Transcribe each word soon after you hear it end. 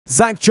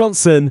Zach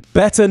Johnson,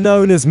 better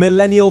known as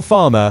Millennial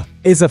Farmer,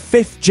 is a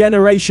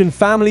fifth-generation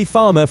family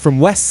farmer from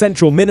West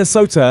Central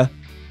Minnesota.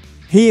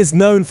 He is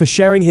known for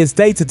sharing his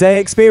day-to-day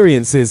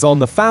experiences on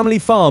the family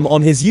farm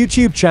on his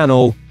YouTube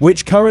channel,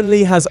 which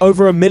currently has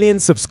over 1 million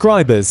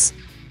subscribers.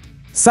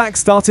 Zach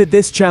started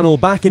this channel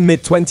back in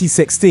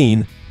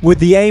mid-2016, with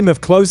the aim of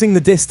closing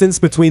the distance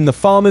between the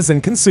farmers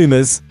and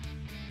consumers.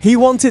 He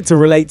wanted to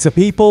relate to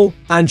people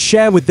and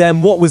share with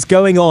them what was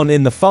going on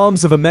in the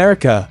farms of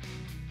America.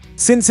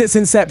 Since its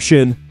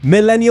inception,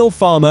 Millennial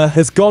Farmer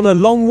has gone a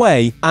long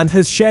way and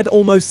has shared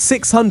almost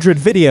 600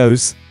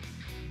 videos.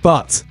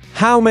 But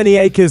how many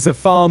acres of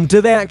farm do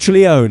they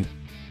actually own?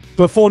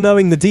 Before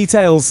knowing the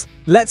details,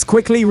 let's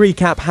quickly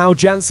recap how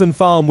Jansen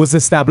Farm was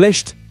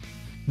established.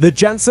 The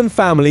Jansen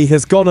family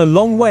has gone a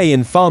long way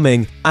in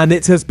farming, and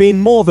it has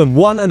been more than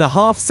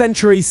 1.5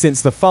 centuries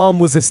since the farm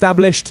was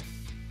established.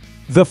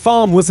 The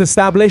farm was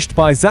established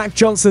by Zach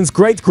Johnson's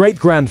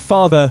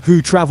great-great-grandfather,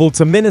 who traveled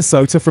to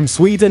Minnesota from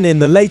Sweden in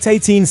the late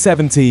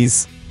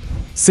 1870s.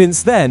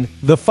 Since then,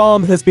 the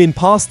farm has been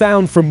passed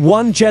down from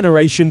one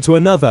generation to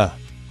another.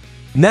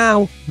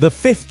 Now, the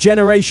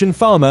fifth-generation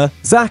farmer,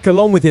 Zach,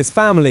 along with his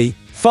family,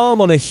 farm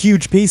on a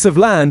huge piece of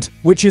land,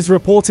 which is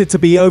reported to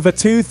be over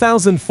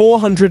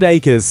 2,400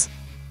 acres.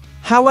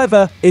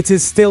 However, it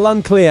is still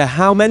unclear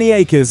how many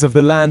acres of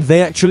the land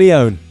they actually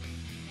own.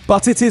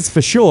 But it is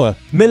for sure,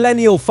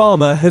 Millennial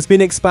Farmer has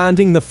been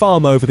expanding the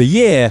farm over the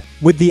year,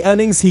 with the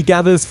earnings he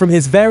gathers from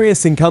his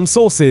various income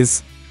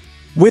sources.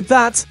 With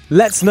that,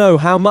 let's know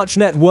how much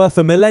net worth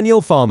a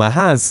Millennial Farmer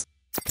has.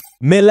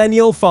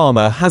 Millennial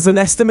Farmer has an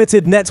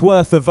estimated net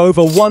worth of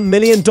over $1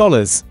 million.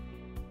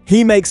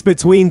 He makes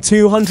between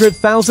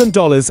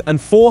 $200,000 and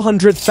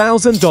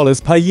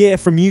 $400,000 per year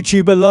from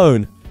YouTube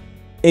alone.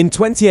 In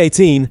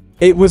 2018,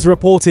 it was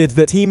reported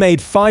that he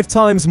made 5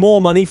 times more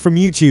money from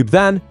YouTube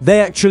than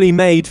they actually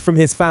made from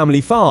his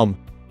family farm.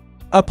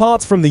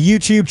 Apart from the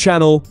YouTube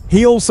channel,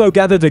 he also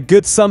gathered a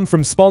good sum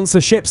from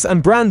sponsorships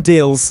and brand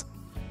deals.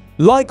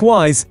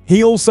 Likewise,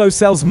 he also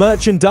sells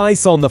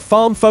merchandise on the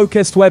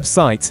farm-focused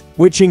website,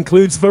 which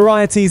includes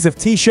varieties of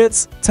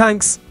t-shirts,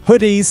 tanks,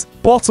 hoodies,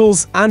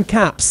 bottles, and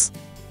caps.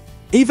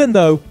 Even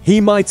though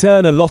he might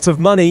earn a lot of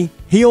money,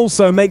 he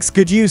also makes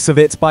good use of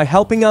it by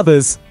helping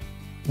others.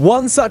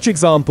 One such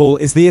example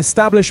is the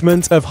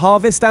establishment of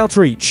Harvest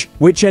Outreach,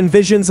 which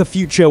envisions a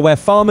future where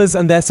farmers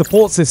and their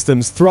support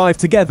systems thrive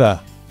together.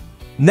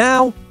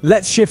 Now,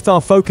 let's shift our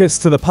focus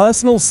to the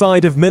personal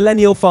side of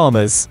Millennial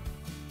Farmers.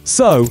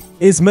 So,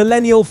 is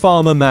Millennial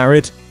Farmer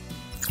married?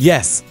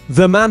 Yes,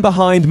 the man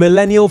behind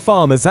Millennial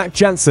Farmer, Zach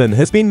Johnson,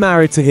 has been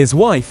married to his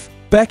wife,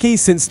 Becky,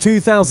 since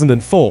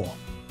 2004.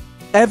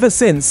 Ever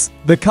since,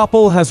 the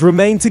couple has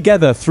remained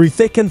together through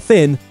thick and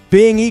thin,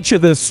 being each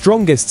other's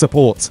strongest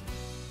support.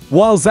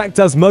 While Zach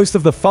does most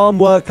of the farm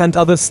work and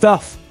other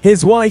stuff,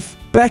 his wife,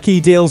 Becky,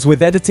 deals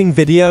with editing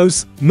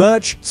videos,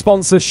 merch,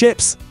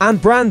 sponsorships,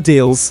 and brand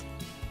deals.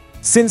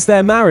 Since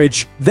their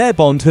marriage, their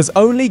bond has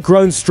only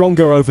grown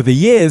stronger over the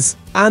years,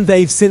 and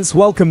they've since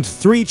welcomed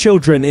 3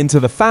 children into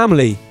the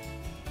family.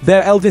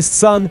 Their eldest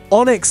son,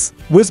 Onyx,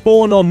 was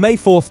born on May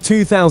 4,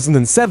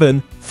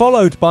 2007,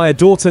 followed by a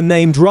daughter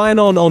named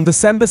Rhiannon on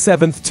December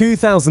 7,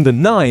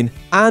 2009,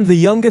 and the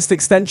youngest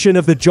extension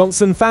of the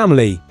Johnson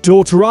family,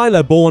 daughter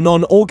Ryla, born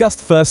on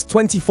August 1,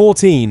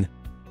 2014.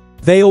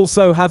 They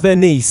also have their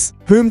niece,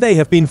 whom they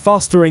have been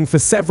fostering for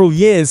several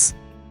years.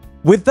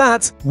 With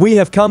that, we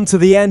have come to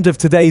the end of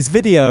today's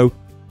video.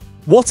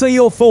 What are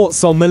your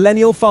thoughts on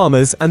Millennial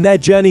Farmers and their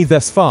journey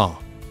thus far?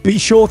 Be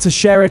sure to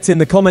share it in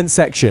the comment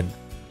section.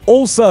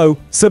 Also,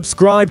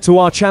 subscribe to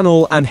our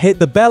channel and hit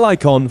the bell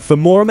icon for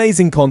more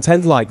amazing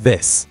content like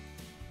this.